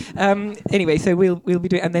 couldn't it? Anyway, so we'll be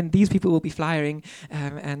doing, and then these people will be flying,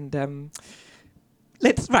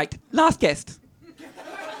 last guest.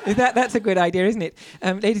 That's a good idea, isn't it?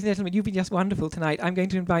 Ladies and gentlemen, you've been just wonderful tonight. I'm going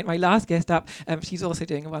to invite my last guest up. She's also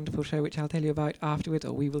doing a wonderful show, which I'll tell you about afterwards,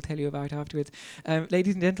 or we will tell you about afterwards.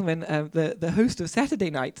 Ladies and gentlemen, the host of Saturday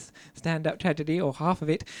night's stand-up tragedy, or half of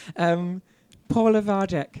it, Paula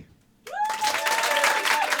Varjak.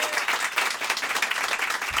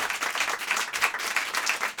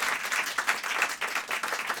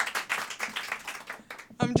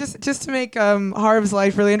 Just to make Harv's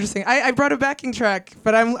life really interesting, I brought a backing track,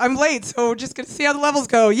 but I'm late, so we're just gonna see how the levels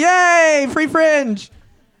go. Yay! Free Fringe.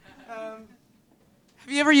 Have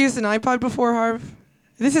you ever used an iPod before, Harv?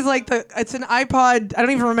 This is like it's an iPod. I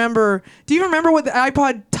don't even remember. Do you remember what the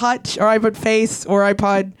iPod Touch or iPod Face or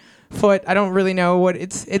iPod Foot? I don't really know what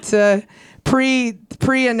it's. It's a pre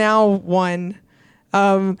and now one.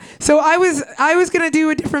 So I was gonna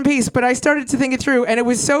do a different piece, but I started to think it through, and it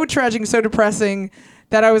was so tragic and so depressing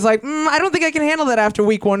that I was like, I don't think I can handle that after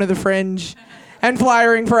week 1 of the Fringe and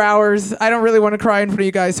flyering for hours. I don't really want to cry in front of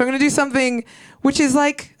you guys. So I'm going to do something which is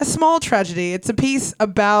like a small tragedy. It's a piece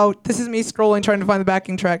about, this is me scrolling trying to find the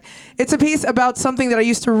backing track. It's a piece about something that I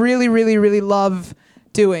used to really, really, really love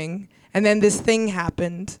doing. And then this thing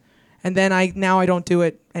happened. And then now I don't do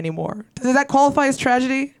it anymore. Does that qualify as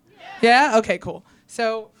tragedy? Yeah? Okay, cool.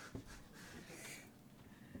 So...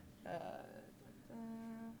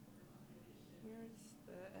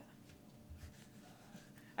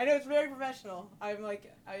 I know it's very professional. I am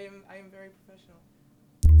very professional.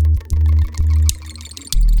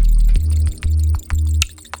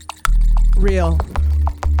 Real.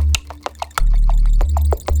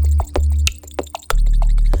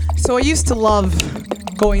 So I used to love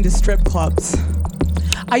going to strip clubs.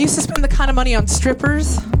 I used to spend the kind of money on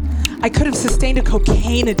strippers I could have sustained a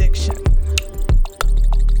cocaine addiction.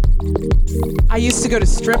 I used to go to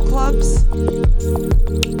strip clubs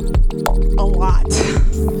a lot.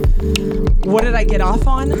 What did I get off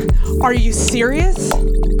on? Are you serious?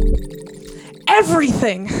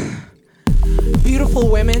 Everything. Beautiful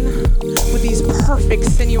women with these perfect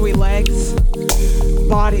sinewy legs,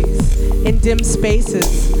 bodies in dim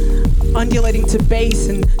spaces, undulating to bass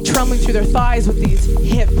and trembling through their thighs with these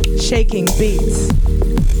hip shaking beats.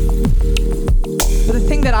 But the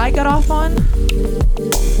thing that I got off on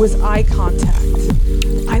was eye contact.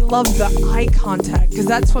 I loved the eye contact because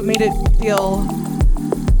that's what made it feel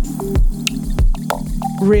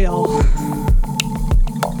real.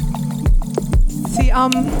 See,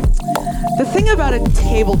 the thing about a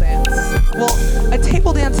table dance, well, a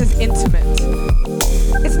table dance is intimate.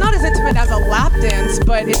 It's not as intimate as a lap dance,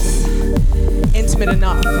 but it's intimate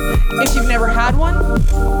enough. If you've never had one,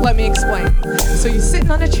 let me explain. So you're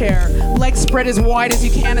sitting on a chair, legs spread as wide as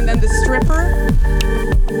you can, and then the stripper,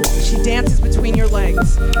 she dances between your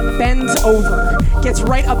legs, bends over, gets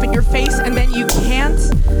right up in your face, and then you can't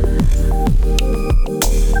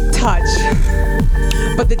touch.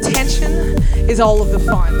 But the tension is all of the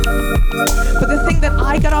fun. But the thing that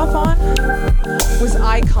I got off on was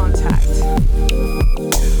eye contact.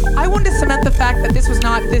 I wanted to cement the fact that this was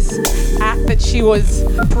not this act that she was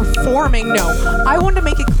performing. No, I wanted to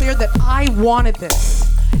make it clear that I wanted this,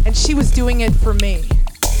 and she was doing it for me.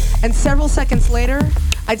 And several seconds later,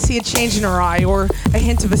 I'd see a change in her eye or a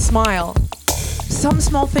hint of a smile. Some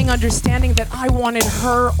small thing understanding that I wanted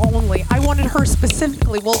her only. I wanted her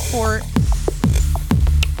specifically, well, for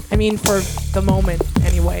the moment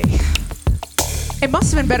anyway. It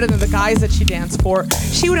must have been better than the guys that she danced for.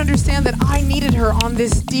 She would understand that I needed her on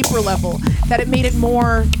this deeper level, that it made it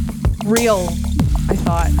more real, I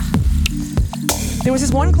thought. There was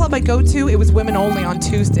this one club I go to, it was women only on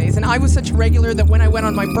Tuesdays, and I was such a regular that when I went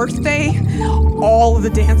on my birthday, all of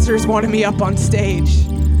the dancers wanted me up on stage.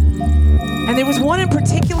 And there was one in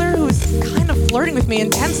particular who was kind of flirting with me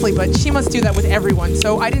intensely, but she must do that with everyone,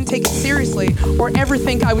 so I didn't take it seriously or ever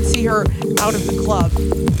think I would see her out of the club.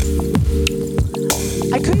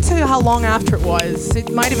 I couldn't tell you how long after it was.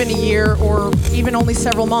 It might have been a year or even only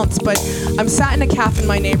several months, but I'm sat in a cafe in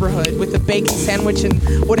my neighborhood with a bacon sandwich and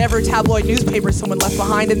whatever tabloid newspaper someone left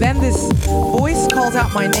behind, and then this voice calls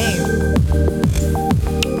out my name.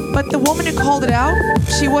 But the woman who called it out,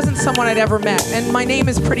 she wasn't someone I'd ever met, and my name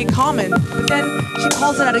is pretty common. But then she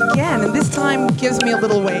calls it out again, and this time gives me a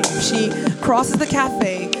little wave. She crosses the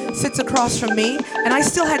cafe, sits across from me, and I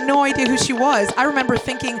still had no idea who she was. I remember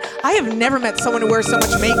thinking, I have never met someone who wears so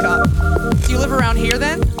much makeup. Do you live around here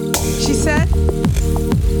then? She said.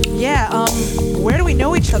 Yeah, where do we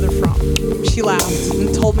know each other from? She laughed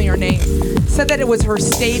and told me her name. Said that it was her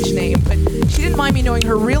stage name, but she didn't mind me knowing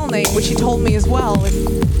her real name, which she told me as well.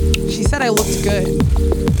 And she said I looked good,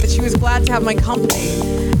 that she was glad to have my company.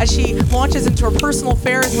 As she launches into her personal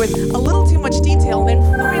affairs with a little too much detail, and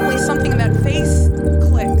then finally something in that face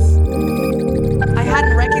clicks. I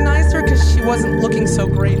hadn't recognized her because she wasn't looking so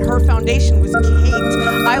great. Her foundation was caked.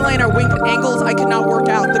 Eyeliner winked at angles I could not work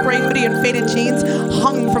out. The gray hoodie and faded jeans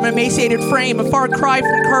hung from an emaciated frame, a far cry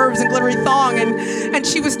from curves and glittery thong, and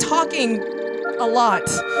she was talking a lot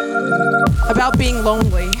about being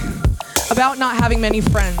lonely, about not having many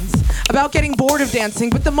friends, about getting bored of dancing,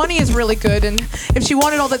 but the money is really good, and if she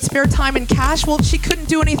wanted all that spare time and cash, well, she couldn't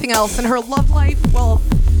do anything else, and her love life, well,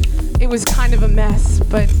 it was kind of a mess,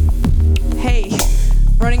 but hey,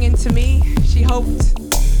 running into me, she hoped,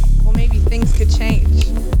 well, maybe things could change.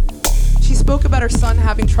 She spoke about her son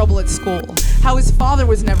having trouble at school, how his father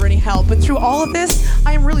was never any help, and through all of this,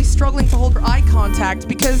 I am really struggling to hold her eye contact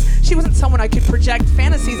because she wasn't someone I could project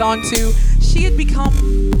fantasies onto. She had become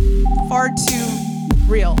far too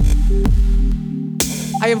real.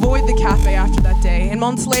 I avoid the cafe after that day, and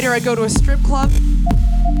months later I go to a strip club,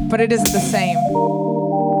 but it isn't the same.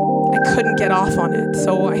 I couldn't get off on it,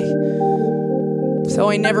 so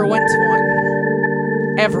I never went to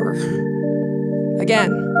one. Ever.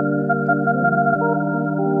 Again.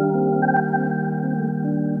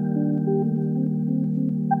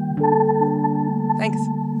 Thanks.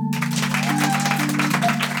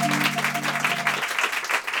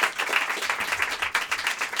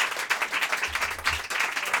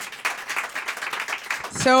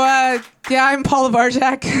 So, yeah, I'm Paula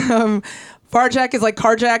Varjak. Varjak is like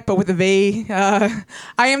carjack, but with a V. I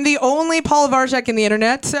am the only Paula Varjak in the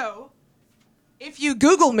internet, so if you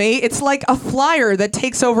Google me, it's like a flyer that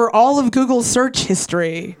takes over all of Google's search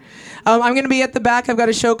history. I'm going to be at the back. I've got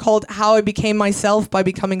a show called How I Became Myself by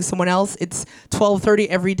Becoming Someone Else. It's 12:30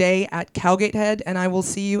 every day at Cowgate Head, and I will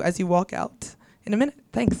see you as you walk out in a minute.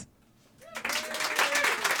 Thanks. Ladies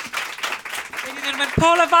and gentlemen,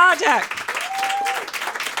 Paula Varjak.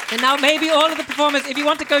 And now maybe all of the performers, if you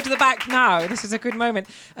want to go to the back now, this is a good moment.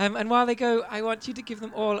 And while they go, I want you to give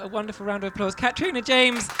them all a wonderful round of applause. Katrina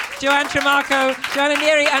James, Joanne Tremarco, Joanna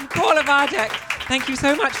Neary, and Paula Varjak. Thank you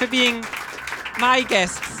so much for being my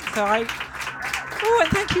guests.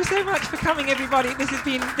 And thank you so much for coming, everybody. This has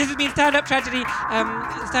been Stand Up Tragedy.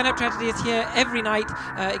 Stand Up Tragedy is here every night,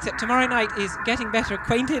 except tomorrow night is Getting Better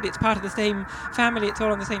Acquainted. It's part of the same family. It's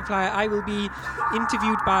all on the same flyer. I will be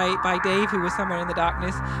interviewed by Dave, who was somewhere in the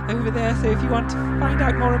darkness over there. So if you want to find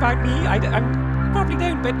out more about me, I probably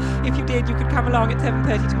don't, but if you did, you could come along at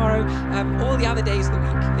 7:30 tomorrow. All the other days of the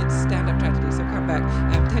week, it's Stand Up Tragedy. So come back.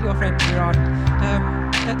 Tell your friends you're on.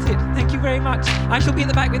 That's it. Thank you very much. I shall be at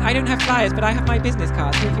the back with, I don't have flyers, but I have my business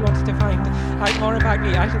card. So if you wanted to find out more about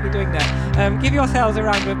me, I shall be doing that. Give yourselves a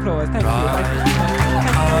round of applause. Thank you.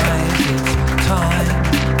 Thank you.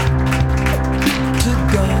 Time